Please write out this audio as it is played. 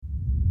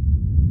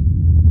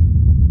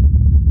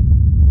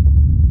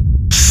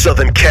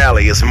Southern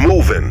Cali is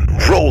moving,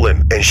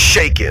 rolling, and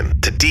shaking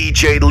to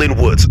DJ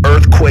Linwood's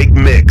Earthquake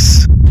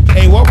Mix.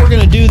 Hey, what we're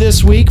going to do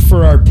this week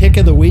for our pick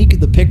of the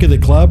week, the pick of the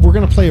club, we're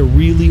going to play a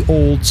really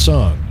old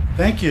song.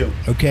 Thank you.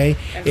 Okay?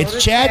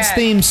 It's Chad's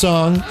theme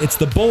song. It's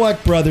the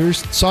Bullock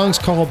Brothers. The song's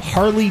called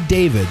Harley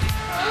David.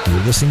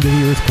 You're listening to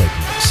the Earthquake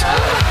Mix.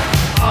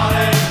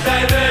 Harley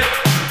David,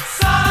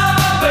 son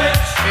of a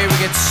bitch. Here we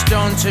get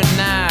stoned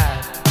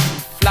tonight,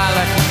 fly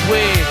like a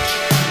witch.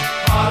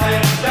 Harley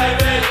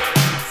David,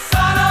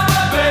 son of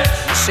a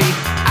bitch. You see,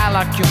 I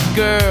like your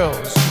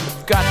girls,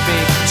 who've got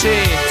big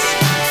tits.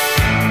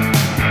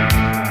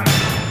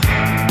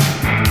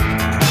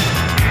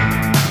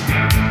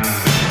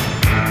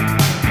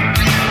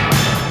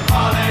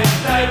 Harley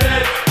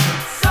David,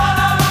 son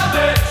of a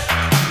bitch.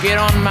 Get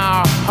on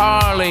my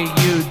Harley,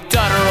 you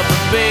daughter of a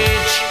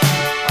bitch.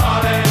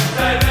 Harley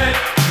David,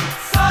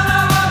 son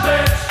of a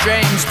bitch.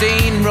 James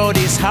Dean rode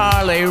his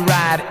Harley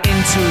right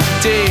into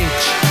a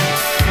ditch.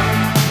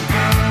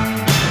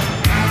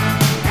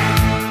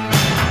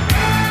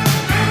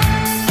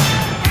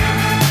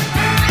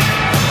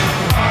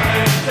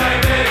 Harley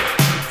David,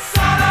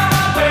 son of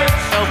a bitch.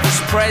 Elvis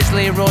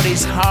Presley rode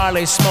his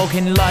Harley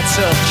smoking lots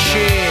of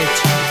shit.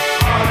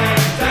 Harley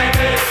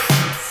David,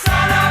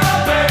 son of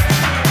a bitch.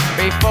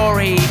 Before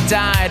he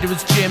died, it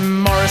was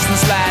Jim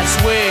Morrison's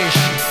last wish.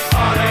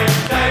 Harley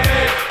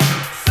David,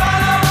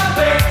 son of a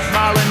bitch.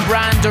 Marlon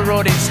Brando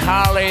rode his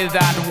Harley,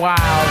 that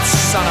wild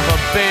son of a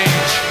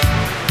bitch.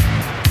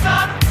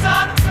 Son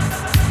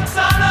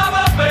of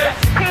a bitch.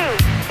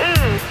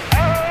 P-E-A-M,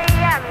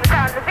 it's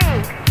on the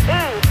beat.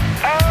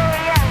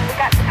 E-A-M, we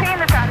got the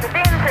penis on the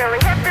beam till we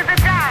hip to the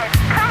jive.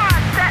 Come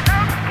on,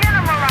 Setner, skin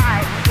 'em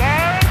alive.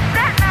 Yay,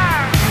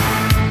 Setner!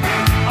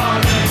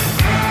 Harley,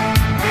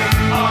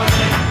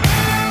 Harley,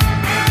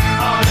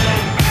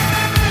 Harley.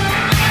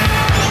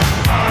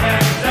 Harley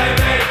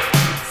David,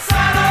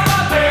 son of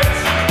a bitch.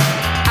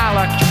 I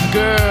like your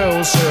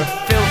girls who are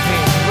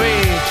filthy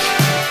rich.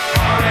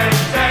 Harley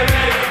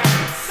David,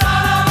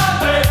 son of a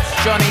bitch.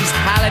 Johnny's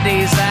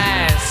Halliday's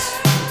ass,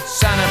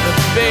 son of a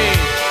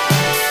bitch.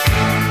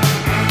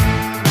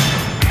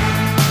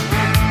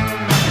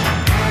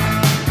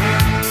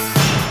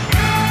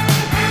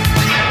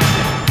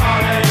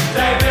 Harley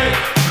David,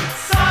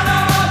 son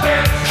of a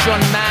bitch.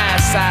 Sean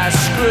Nice, I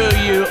screw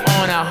you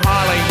on a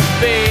Harley, you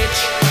bitch.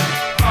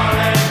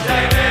 Harley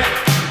David,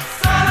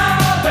 son of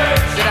a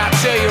bitch. Did I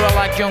tell you I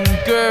like young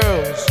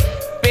girls?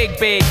 Big,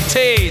 big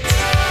tits.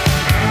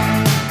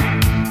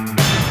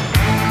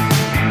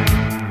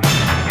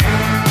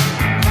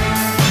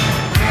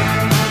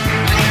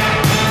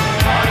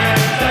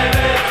 Harley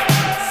David,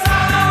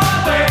 son of a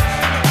bitch.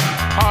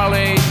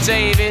 Harley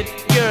David,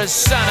 you're a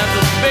son of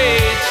a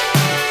bitch.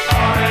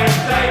 Harley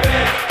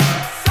David,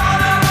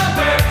 son of a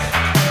bitch.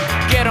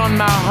 Get on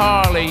my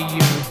Harley,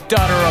 you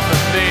daughter of a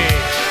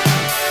bitch.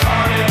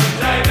 Harley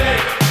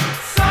David,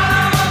 son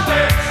of a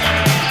bitch.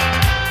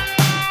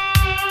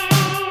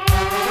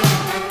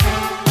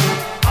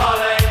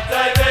 Harley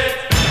David,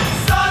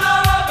 son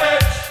of a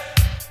bitch.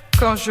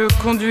 Quand je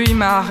conduis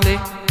ma Harley,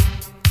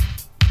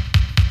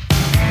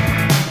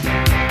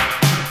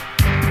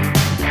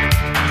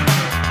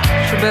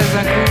 je baise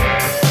un coup,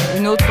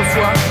 une autre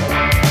fois.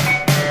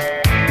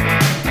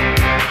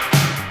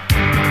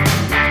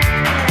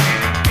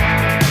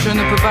 Je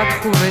ne peux pas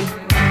trouver.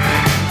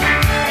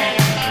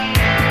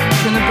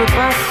 Je ne peux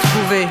pas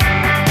trouver.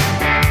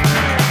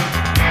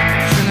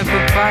 Je ne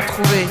peux pas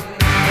trouver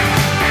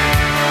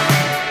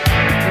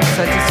de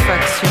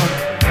satisfaction.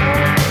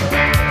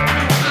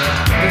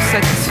 De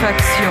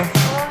satisfaction.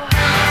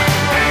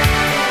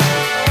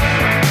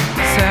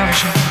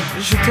 Serge,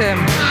 je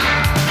t'aime.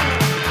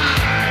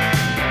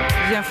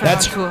 Viens faire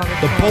That's un tour avec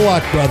the moi.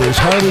 Bullock Brothers,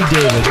 Harley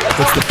David.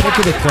 It's the pick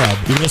of the club.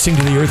 You're listening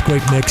to the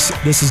Earthquake Mix.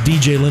 This is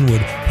DJ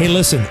Linwood. Hey,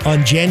 listen,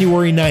 on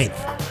January 9th,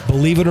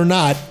 believe it or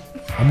not,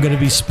 I'm going to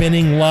be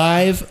spinning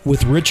live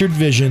with Richard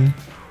Vision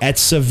at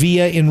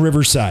Sevilla in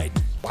Riverside.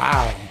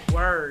 Wow.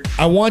 Word.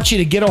 I want you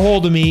to get a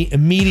hold of me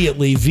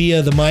immediately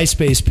via the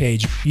MySpace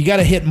page. You got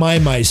to hit my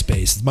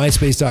MySpace. It's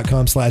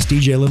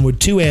myspace.com/DJ Linwood,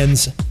 2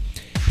 N's.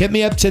 Hit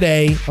me up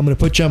today. I'm going to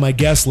put you on my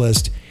guest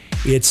list.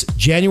 It's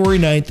January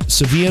 9th,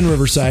 Sevilla and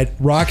Riverside,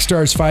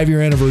 Rockstar's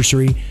 5-year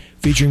anniversary,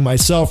 featuring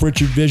myself,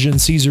 Richard Vision,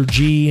 Caesar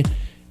G,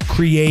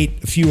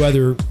 Create, a few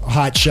other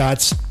hot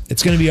shots.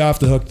 It's going to be off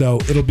the hook, though.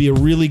 It'll be a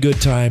really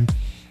good time.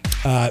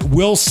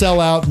 Will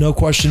sell out, no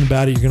question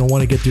about it. You're going to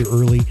want to get there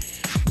early.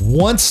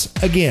 Once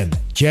again,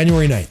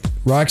 January 9th,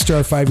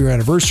 Rockstar 5-year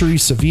anniversary,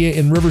 Sevilla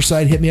in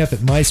Riverside. Hit me up at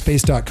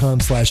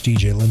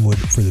myspace.com/DJ Linwood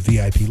for the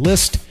VIP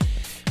list.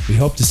 We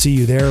hope to see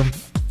you there.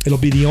 It'll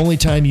be the only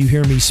time you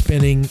hear me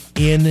spinning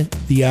in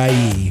the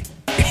IE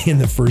in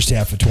the first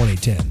half of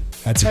 2010.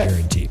 That's a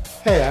guarantee.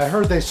 Hey, I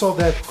heard they sold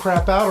that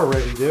crap out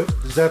already, dude.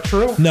 Is that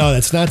true? No,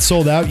 that's not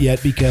sold out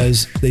yet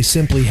because they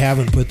simply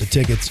haven't put the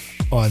tickets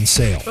on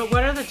sale. But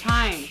what are the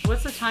times?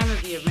 What's the time of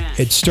the event?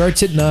 It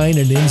starts at 9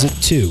 and ends at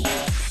 2.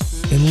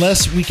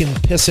 Unless we can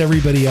piss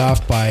everybody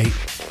off by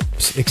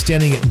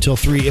extending it until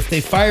 3. If they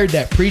fired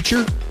that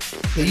preacher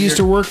that used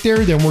to work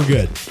there, then we're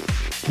good.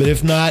 But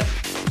if not,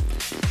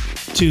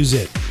 two's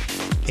it.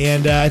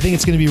 And I think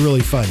it's going to be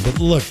really fun. But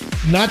look,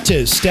 not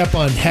to step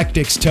on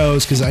Hectic's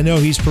toes, because I know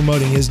he's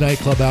promoting his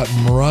nightclub out in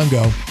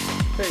Morongo,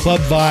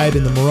 Club Vibe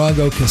in the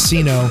Morongo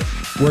Casino,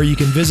 where you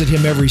can visit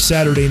him every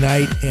Saturday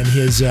night, and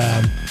his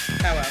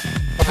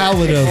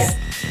palette of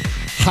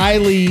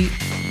highly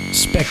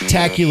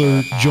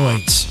spectacular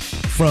joints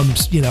from,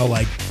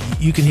 like,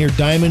 you can hear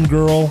Diamond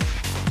Girl,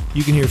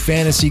 you can hear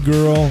Fantasy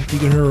Girl, you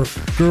can hear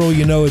Girl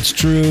You Know It's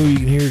True, you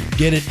can hear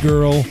Get It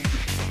Girl.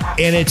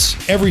 And it's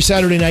every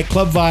Saturday night,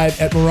 Club Vibe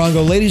at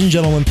Morongo. Ladies and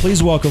gentlemen,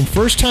 please welcome,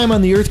 first time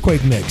on the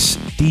Earthquake Mix,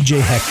 DJ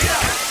Hectic.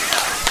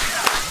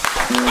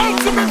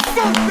 Ultimate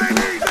funk,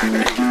 baby.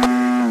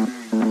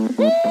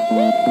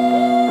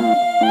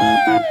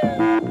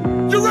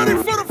 You ready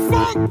for the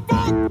funk?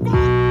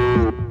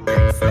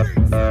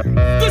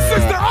 This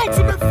is the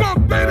ultimate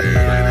funk, baby.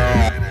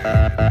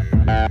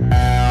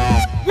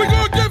 We're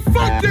gonna get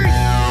funky.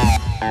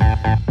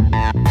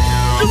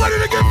 You ready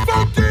to get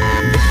funky?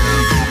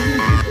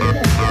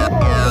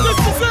 This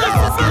is it.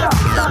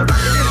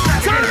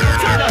 Turn it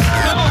up.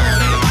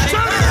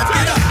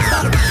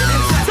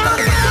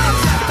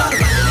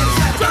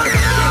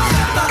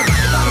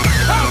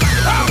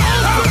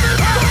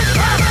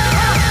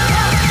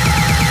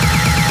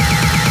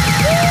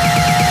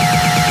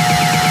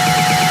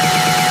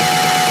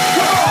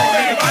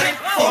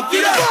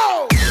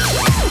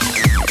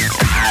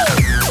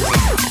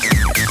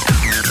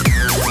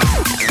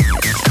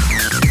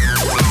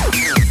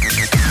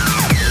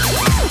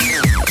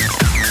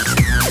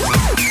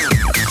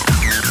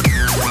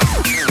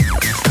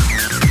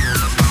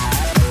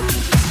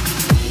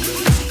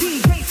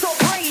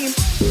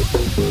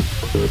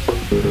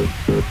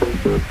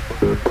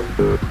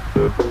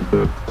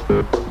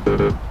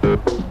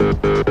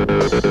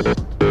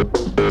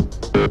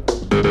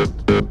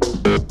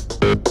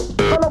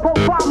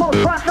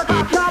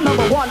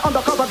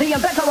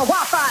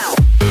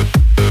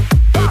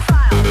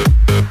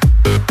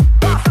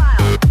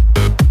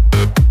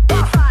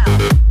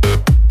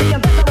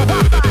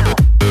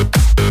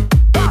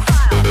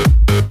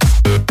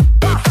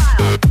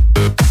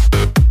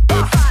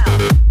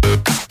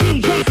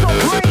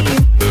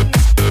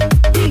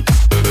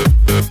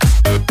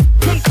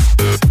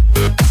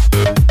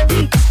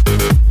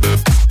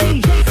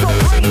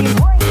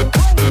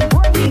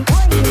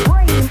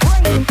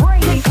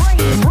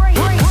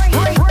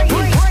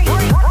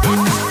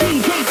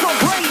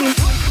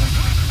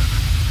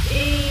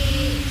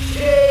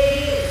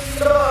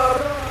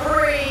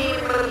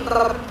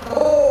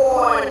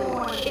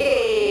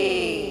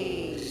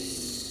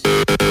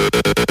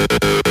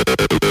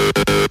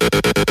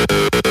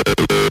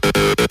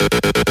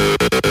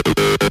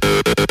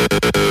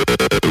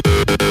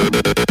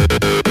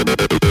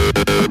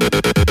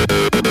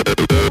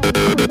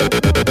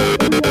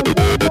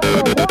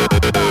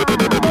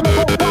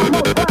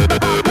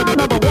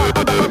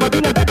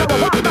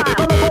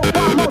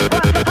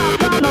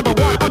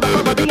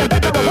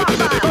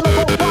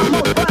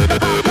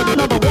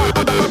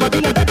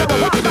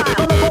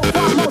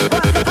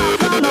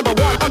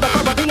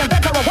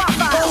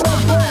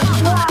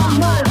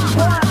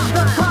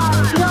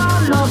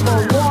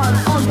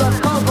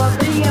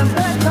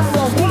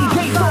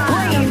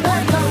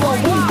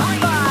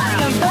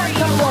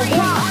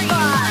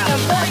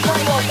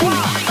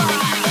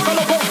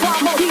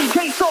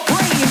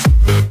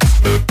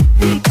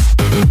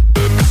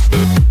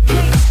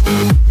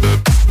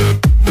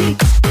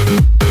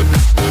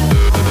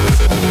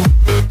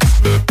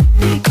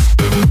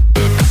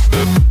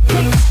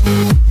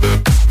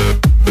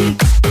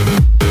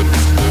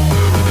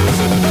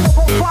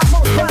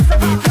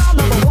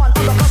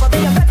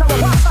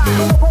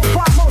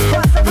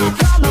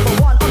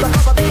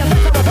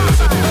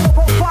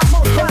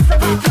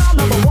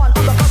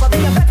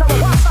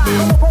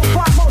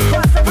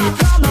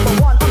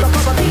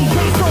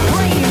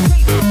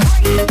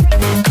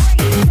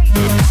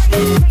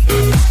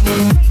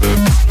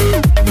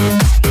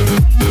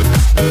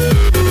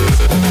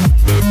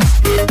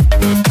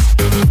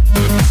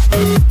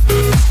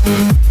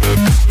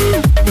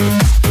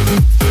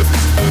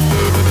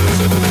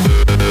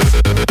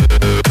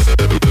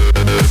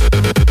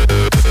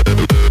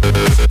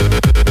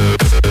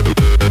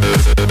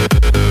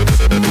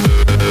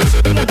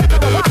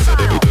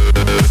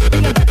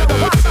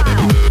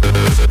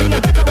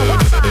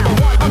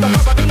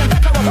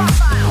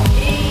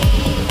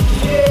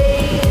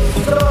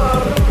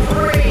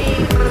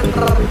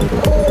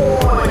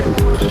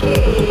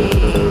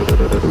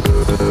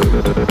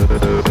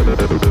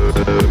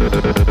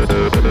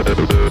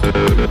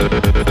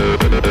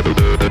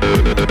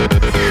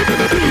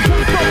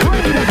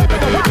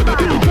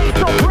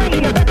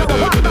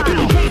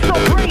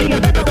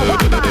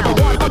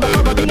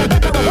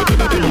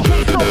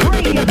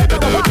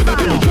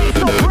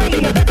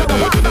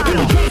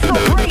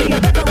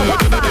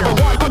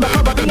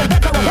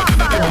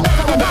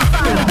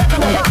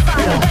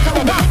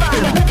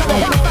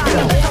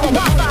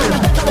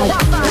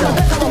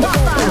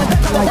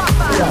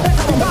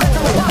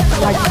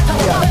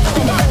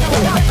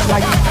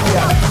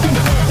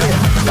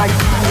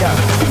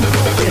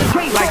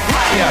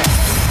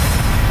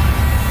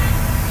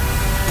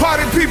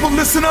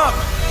 listen up.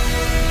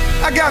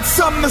 I got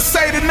something to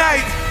say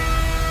tonight.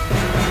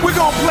 We're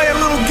gonna play a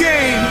little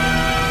game.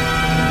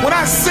 When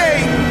I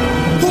say,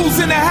 who's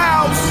in the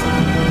house?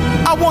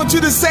 I want you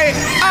to say,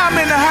 I'm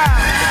in the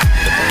house.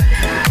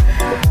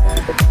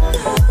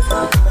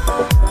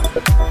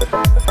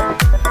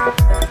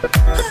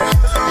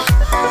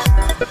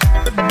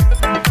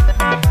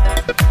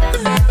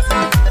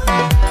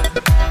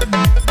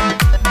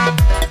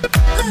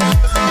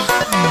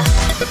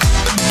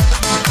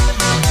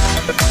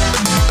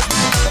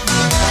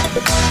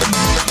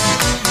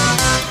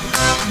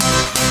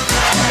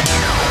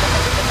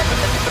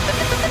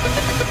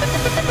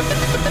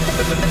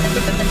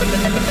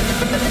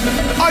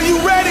 Are you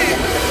ready?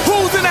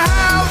 Who's in the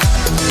house?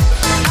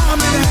 I'm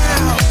in the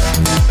house.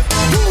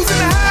 Who's in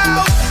the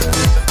house?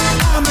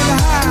 I'm in the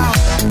house.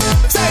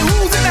 Say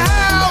who's in the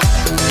house?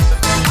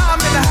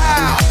 I'm in the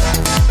house.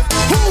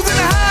 Who's in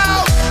the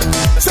house?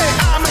 Say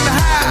I'm in the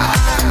house.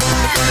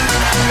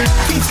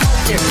 Keep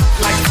smoking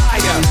like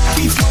fire.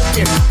 Keep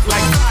smoking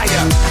like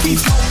fire. Keep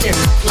smoking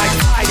like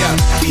fire.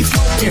 Keep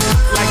smoking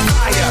like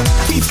fire.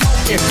 Keep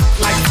smoking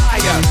like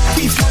fire.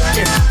 Keep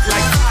smoking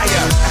like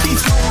fire. Keep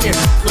smoking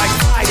like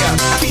fire.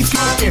 Keep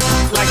smoking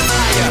like fire. Keep smoking like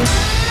fire.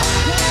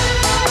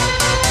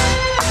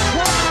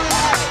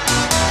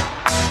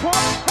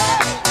 Keep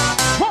smoking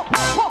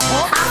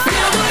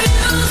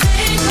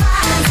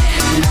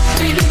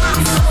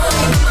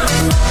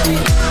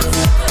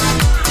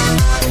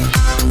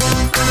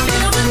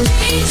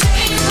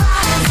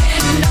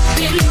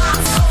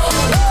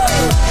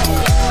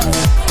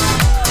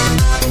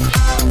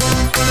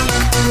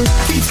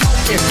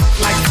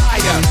like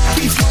fire.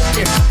 Keep smoking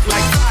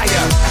like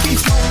fire. Keep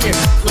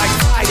smoking like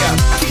fire.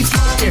 Keep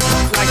smoking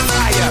like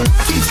fire.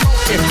 Keep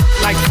smoking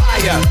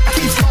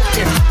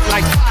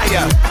like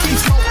fire. Keep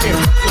smoking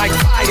like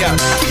fire.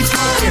 Keep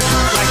smoking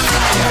like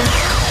fire.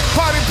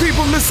 Party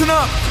people, listen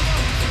up.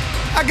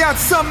 I got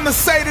something to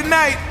say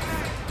tonight.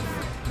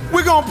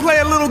 We're gonna play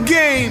a little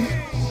game.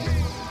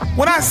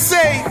 When I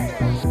say,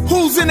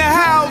 who's in the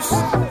house?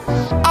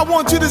 I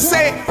want you to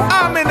say,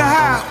 I'm in the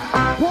house.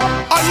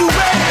 Are you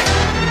ready?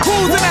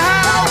 Who's in the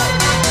house?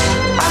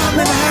 I'm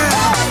in the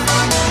house.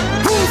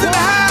 Who's in the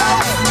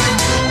house?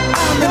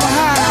 I'm in the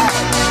house.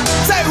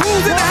 Say,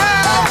 who's in the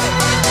house?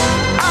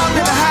 I'm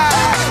in the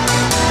house.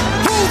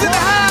 Who's in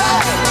the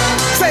house?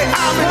 Say,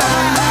 I'm in the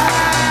house.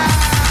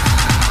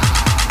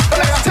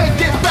 Let's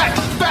take it back,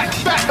 back,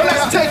 back.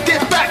 Let's take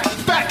it back,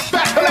 back,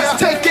 back. Let's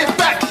take it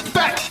back,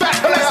 back,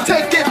 back. Let's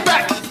take it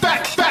back,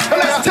 back, back.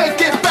 Let's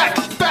take it back,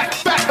 back,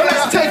 back.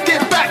 Let's take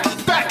it back,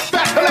 back,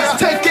 back. Let's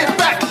take it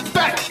back,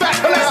 back, back.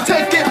 Let's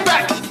take it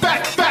back,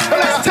 back, back.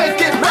 Let's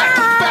take it back,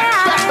 back,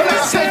 back.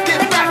 Let's take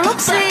it back. Look,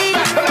 see,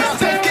 let's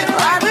take it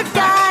back. Other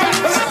guys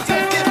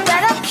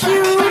that are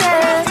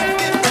cuter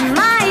than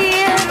my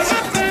ears.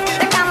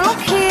 They come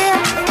look here.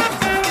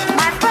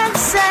 My friend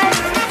said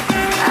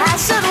I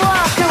should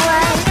walk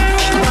away.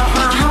 But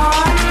my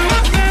heart,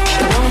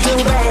 it won't do,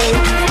 babe.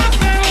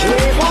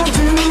 It won't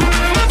do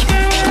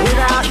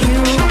without you.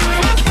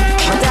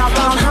 My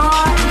doggone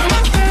heart,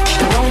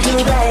 it won't do,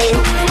 babe.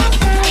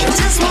 It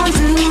just won't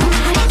do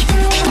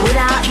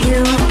without you.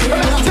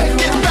 Let's take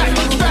it back,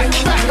 back,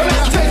 back.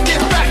 Let's take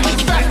it back,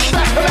 back,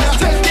 back. Let's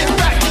take it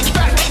back,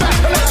 back, back.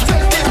 Let's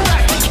take it back,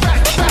 back,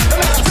 back. Let's take it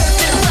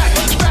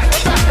back, back,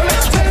 back.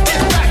 Let's take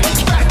it back,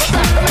 back,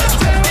 back. Let's take it back, back, back. Let's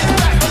take it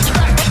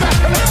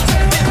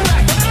back.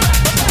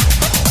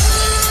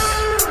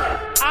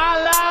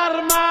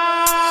 Allarma!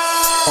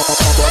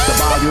 Pump up the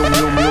volume,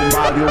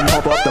 volume,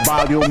 pump up the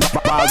volume,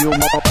 volume,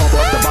 pump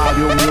up the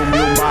volume,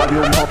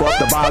 volume, pump up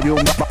the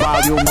volume,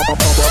 volume, pump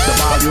up the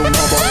volume, pump up the volume,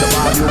 pump up the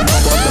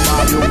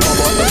volume,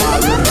 pump up the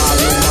volume,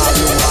 volume,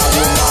 volume, volume,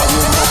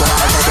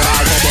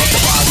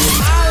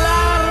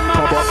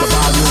 pump up the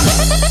volume.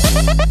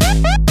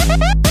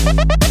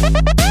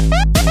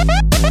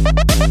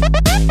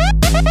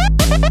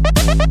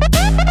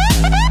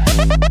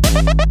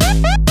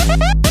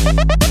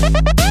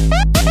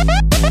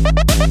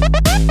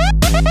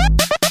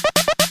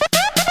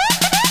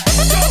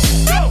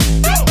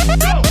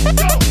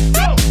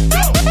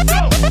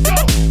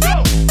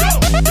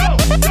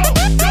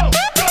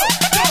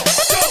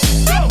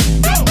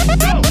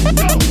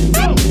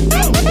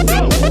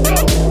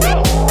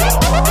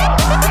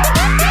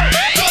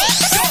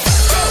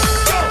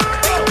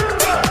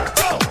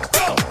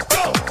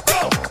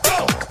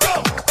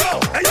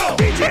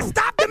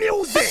 Stop the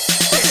music!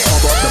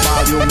 Pump up the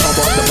volume, pump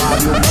up the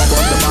volume, pump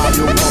up the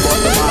volume, pump up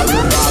the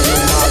volume, volume,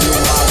 volume,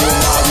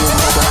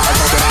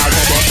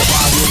 volume,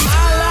 volume,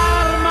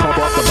 pump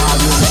up the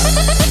volume.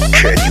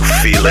 Can you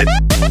feel it?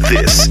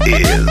 This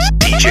is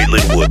DJ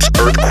Linwood's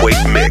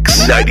Earthquake Mix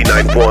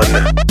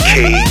 99.1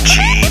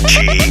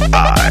 KGGI.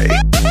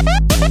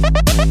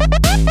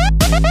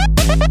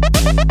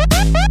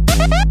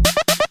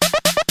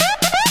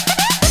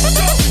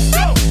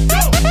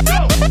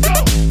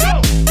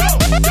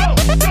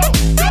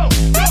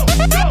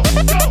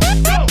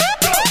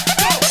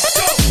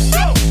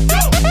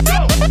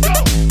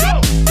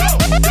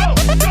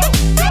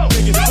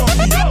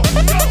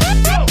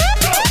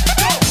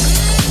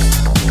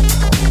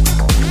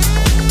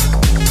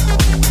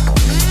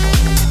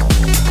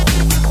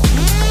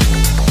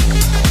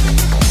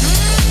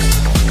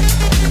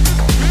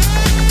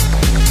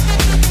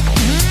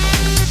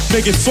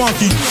 Make it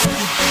funky.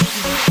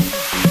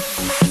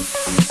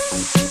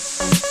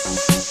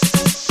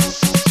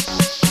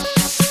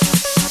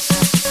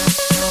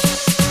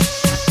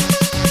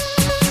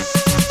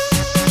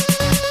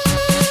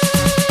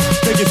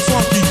 Make it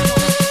funky.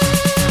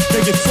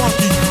 Make it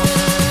funky.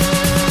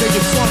 Make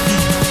it funky.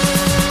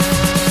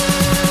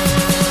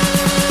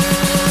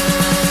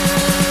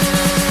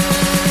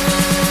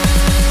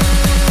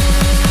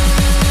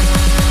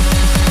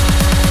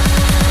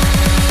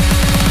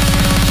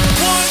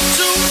 One,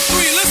 two,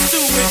 three, let's do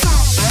it.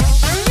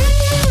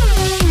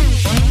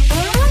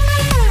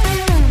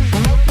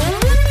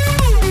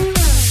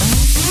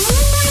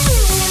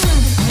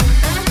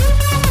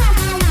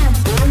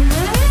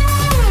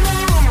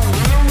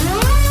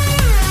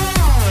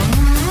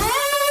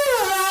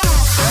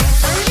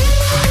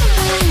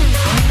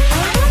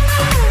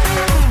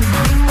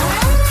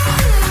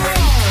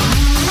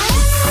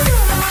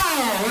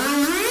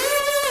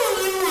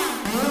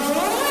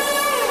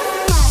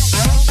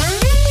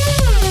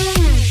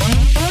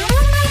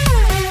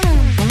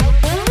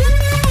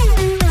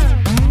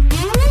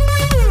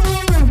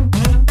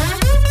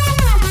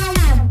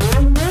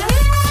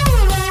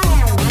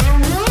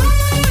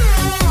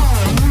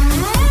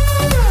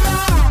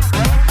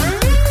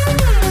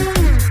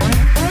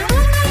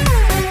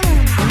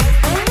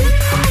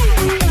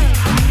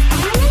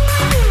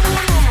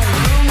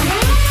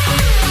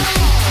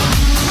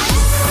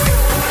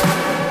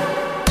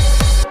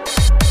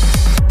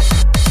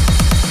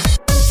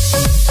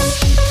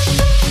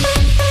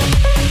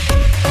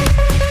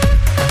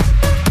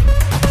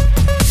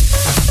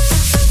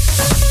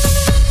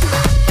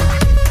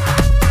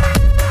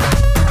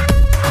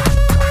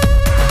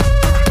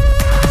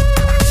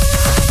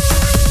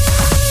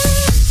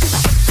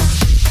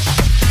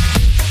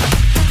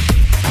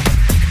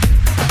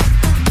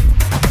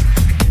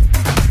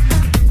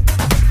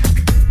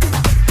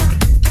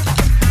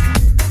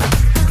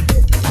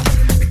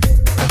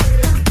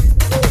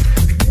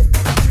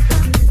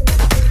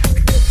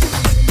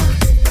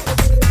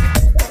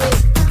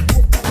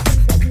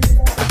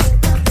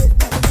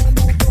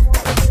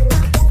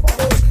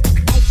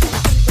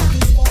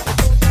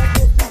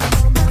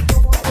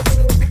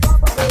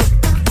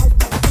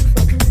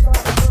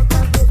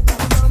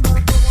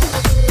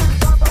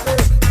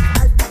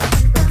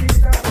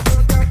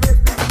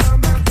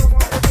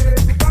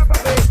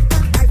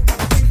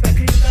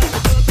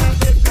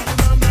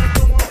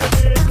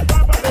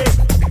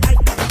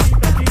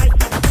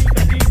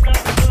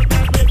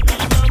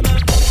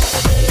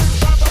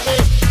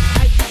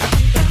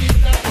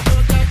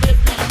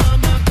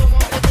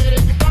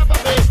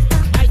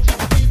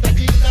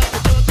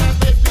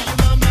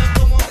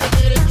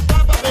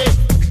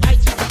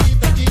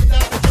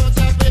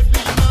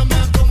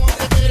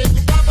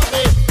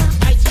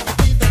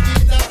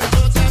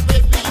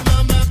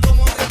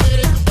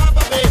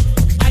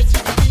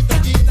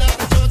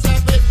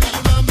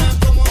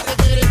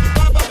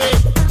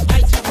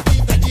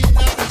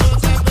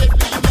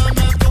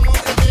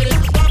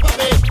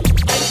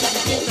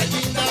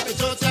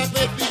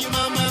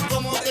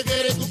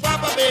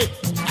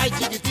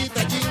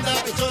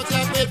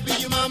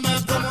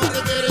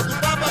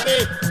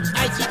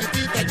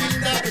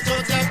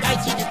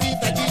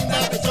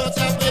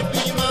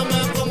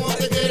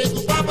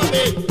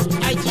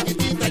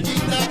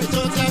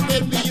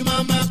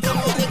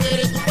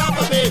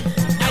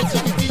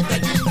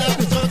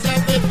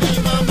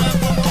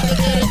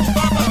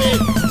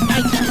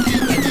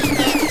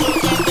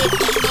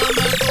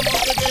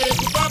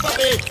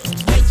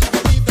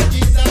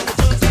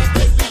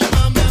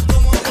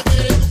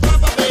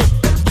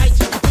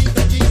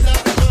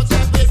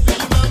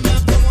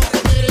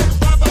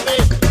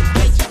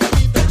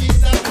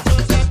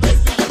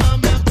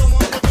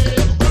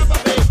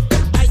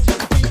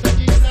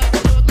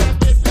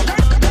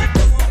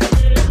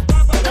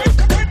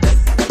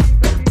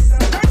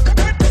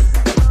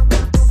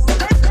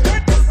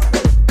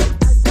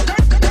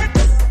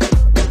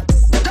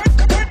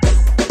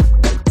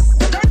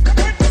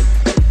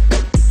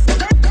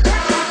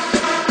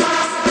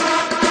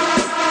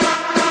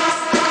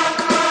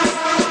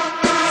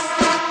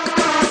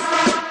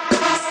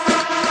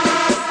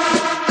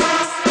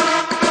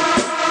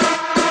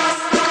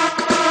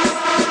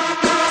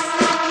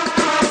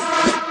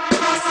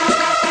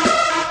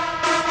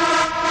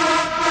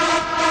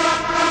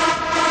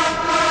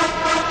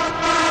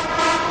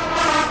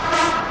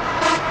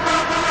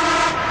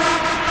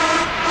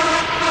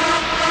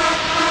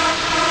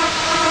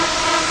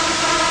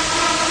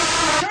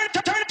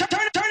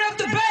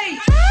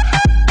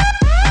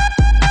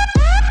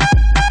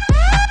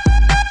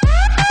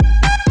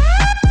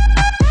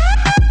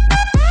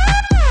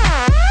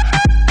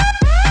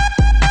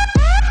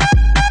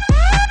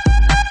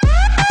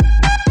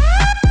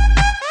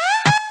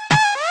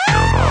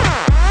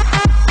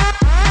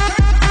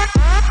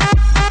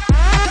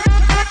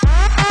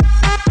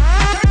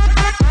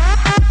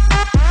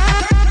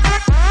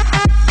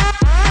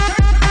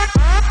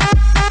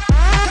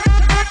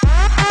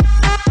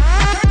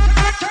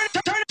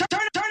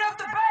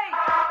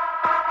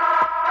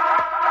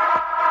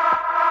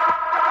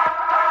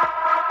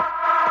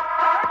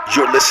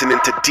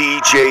 listening to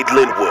DJ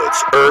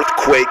Linwood's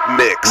Earthquake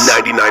Mix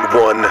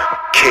 99.1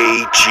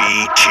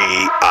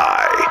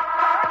 KGGI.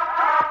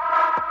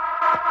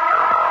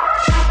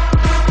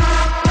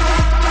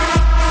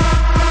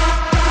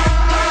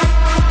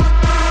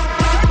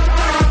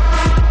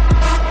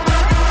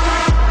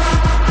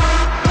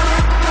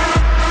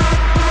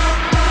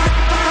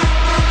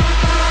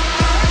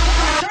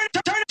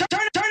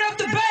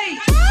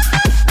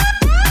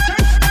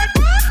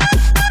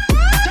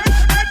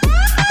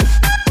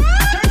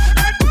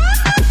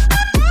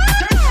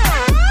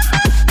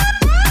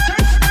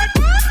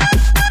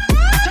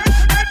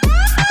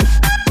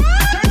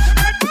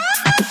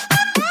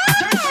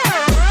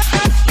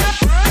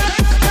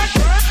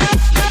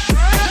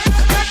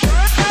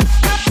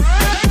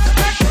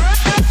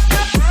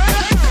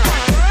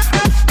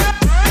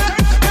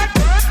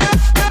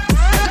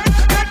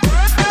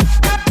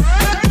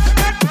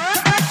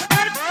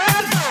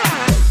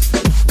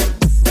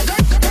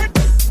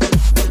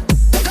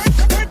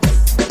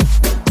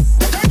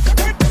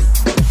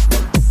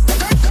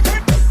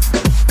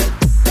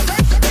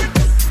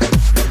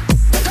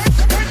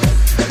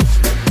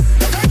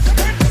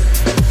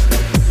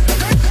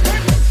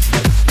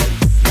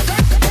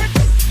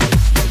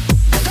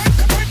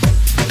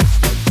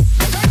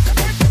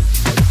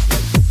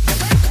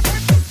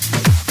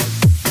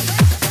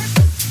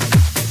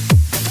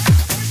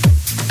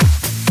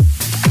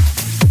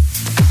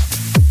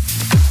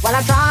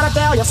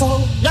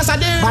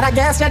 But I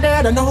guess you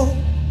didn't know.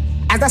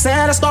 As they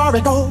said the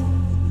story goes,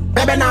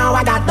 baby, now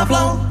I got the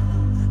flow.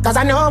 Cause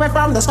I knew it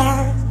from the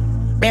start.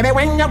 Baby,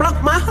 when you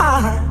broke my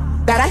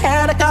heart, that I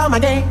had to come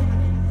again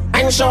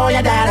and show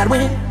you that I'd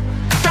win.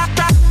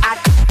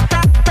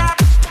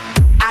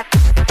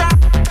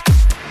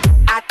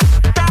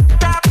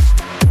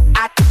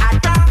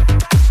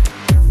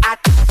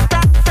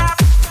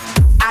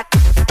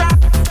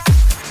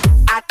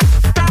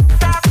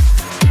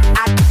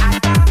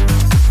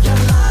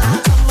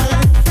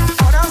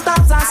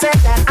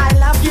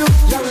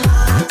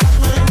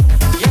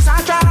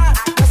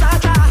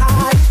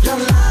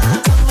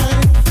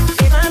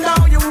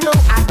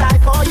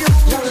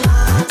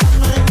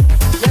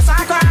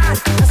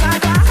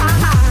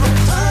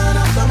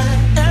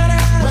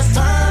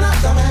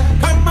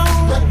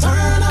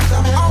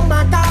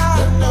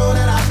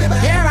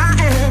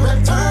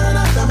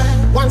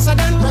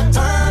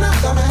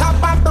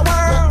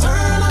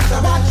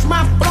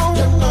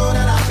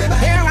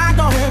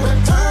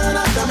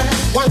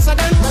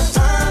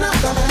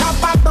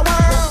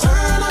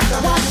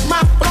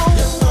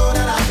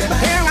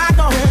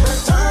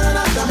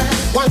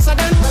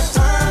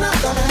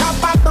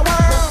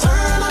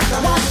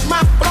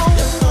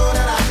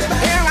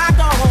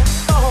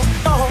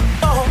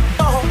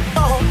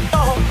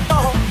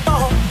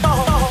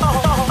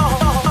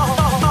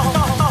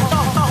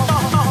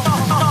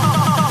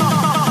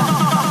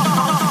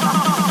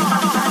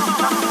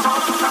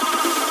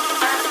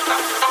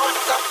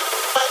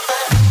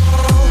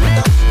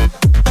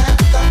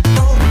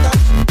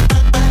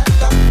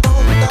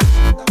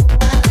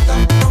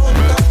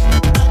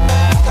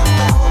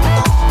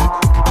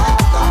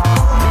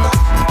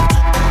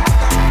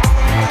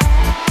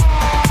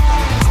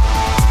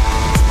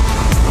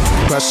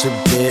 Crush a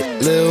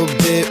bit, little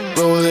bit,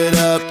 roll it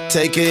up,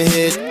 take a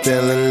hit,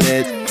 feeling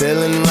lit,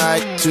 feeling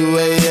right, 2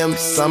 a.m.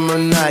 summer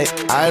night,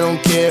 I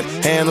don't care,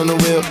 hand on the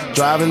wheel,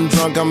 driving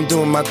drunk, I'm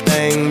doing my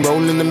thing,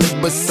 rolling the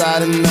mid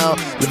beside and out,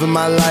 living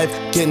my life,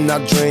 getting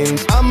our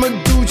dreams, I'ma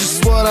do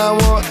just what I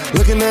want,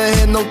 looking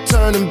ahead, no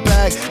turning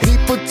back,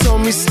 people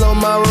told me slow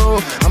my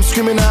roll, I'm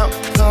screaming out,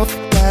 fuck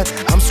that,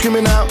 I'm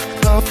screaming out,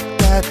 fuck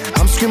that,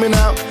 I'm screaming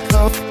out,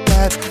 fuck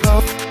that,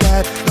 fuck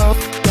that, fuck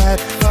that,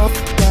 fuck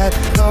that,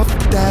 fuck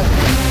that.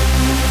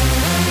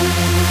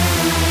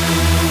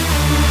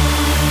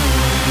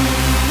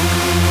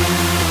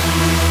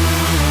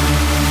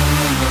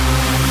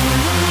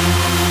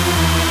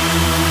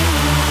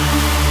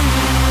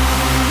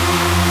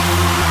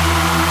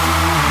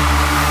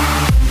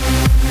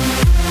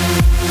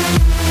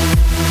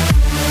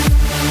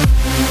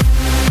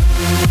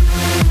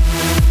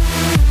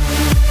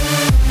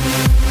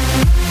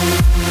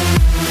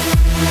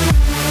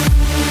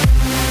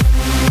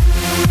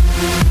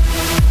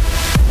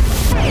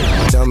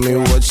 Tell me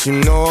what you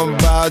know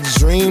about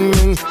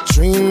dreaming,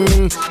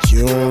 dreaming.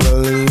 You don't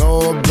really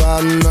know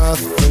about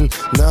nothing,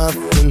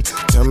 nothing.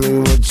 Tell me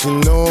what you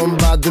know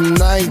about the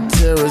night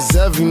terrors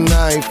every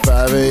night.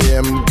 5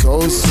 a.m.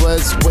 cold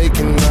sweats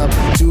waking up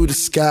to the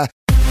sky.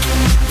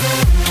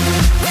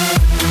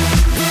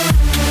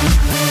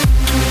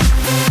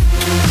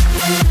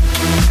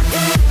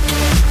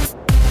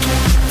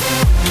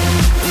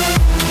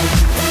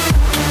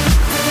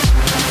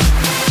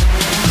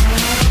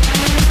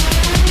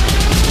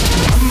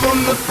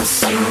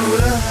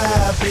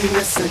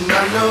 Happiness, and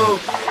I know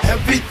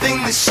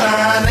everything that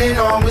shine ain't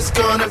always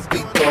gonna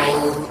be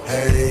gold.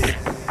 Hey,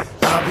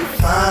 I'll be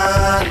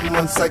fine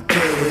once I get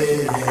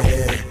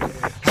it.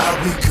 I'll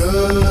be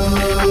good.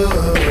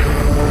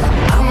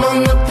 I'm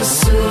on the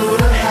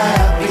pursuit of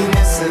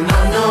happiness, and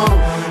I know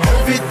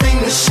everything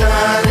that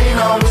shine ain't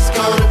always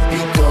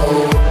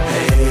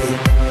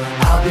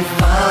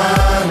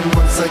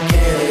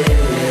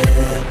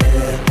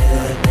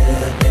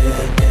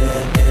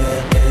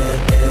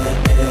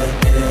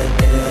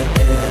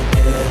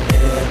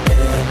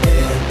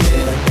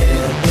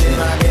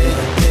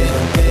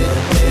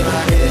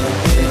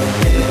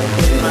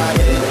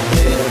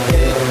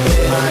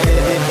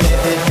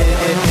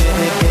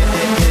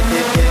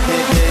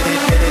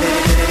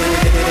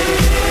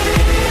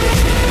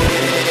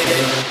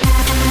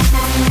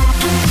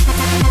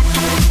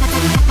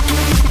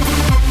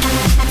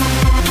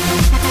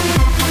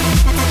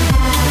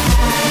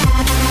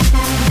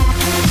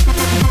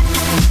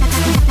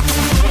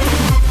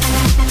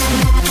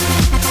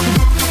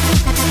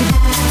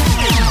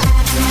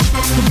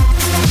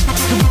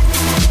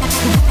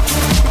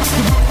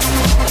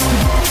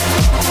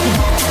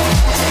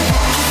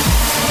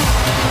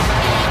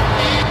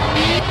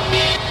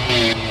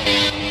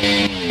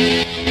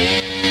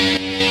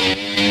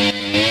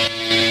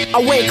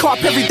I wake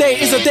up every day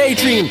is a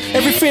daydream.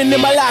 Everything in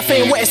my life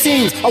ain't what it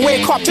seems. I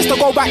wake up just to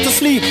go back to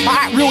sleep.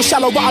 I act real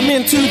shallow, but I'm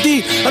in too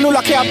deep. And all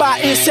I care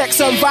about is sex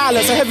and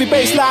violence. A heavy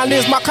bass line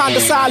is my kind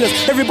of silence.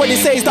 Everybody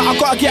says that I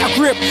gotta get a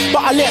grip,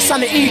 but I let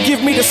sanity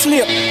give me the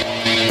slip.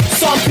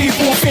 Some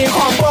people think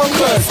I'm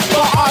bonkers,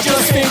 but I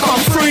just think I'm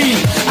free.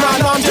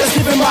 And I'm just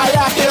living my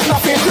life, there's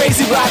nothing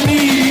crazy about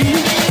me.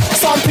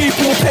 Some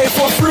people pay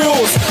for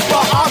thrills,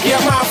 but I get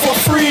mine for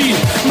free.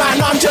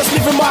 Man, I'm just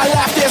living my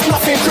life, there's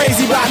nothing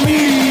crazy about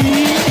me.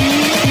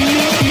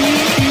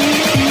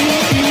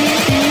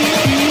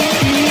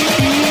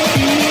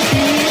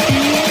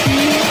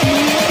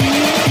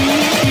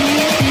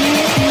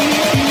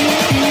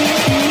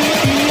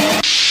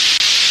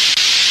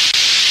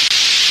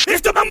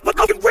 It's the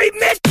motherfucking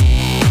remix.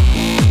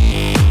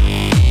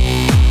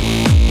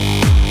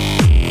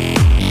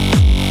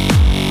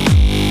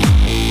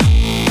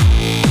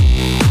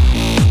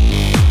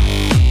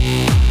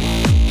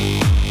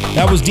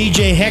 That was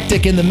DJ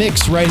Hectic in the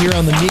mix right here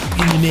on the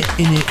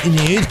in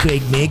the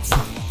Earthquake Mix.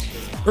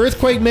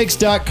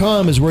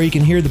 EarthquakeMix.com is where you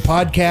can hear the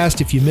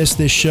podcast if you missed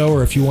this show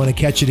or if you want to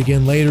catch it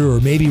again later, or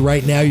maybe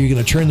right now you're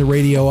going to turn the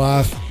radio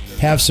off,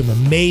 have some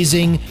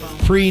amazing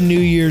pre-New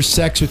Year's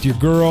sex with your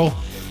girl.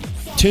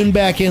 Tune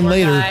back in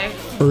later,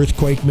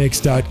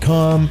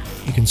 EarthquakeMix.com.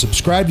 You can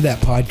subscribe to that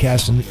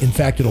podcast, and in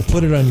fact, it'll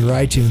put it on your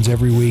iTunes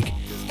every week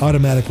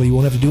automatically. You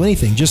won't have to do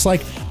anything, just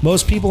like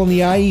most people in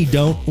the IE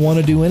don't want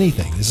to do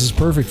anything. This is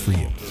perfect for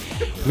you.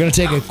 We're going to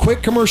take a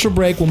quick commercial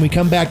break. When we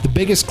come back, the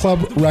biggest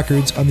club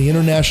records on the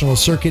international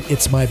circuit.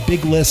 It's my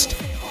big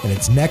list, and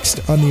it's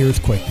next on the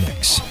Earthquake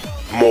Mix.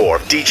 More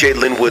of DJ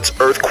Linwood's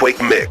Earthquake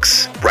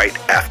Mix right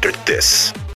after this.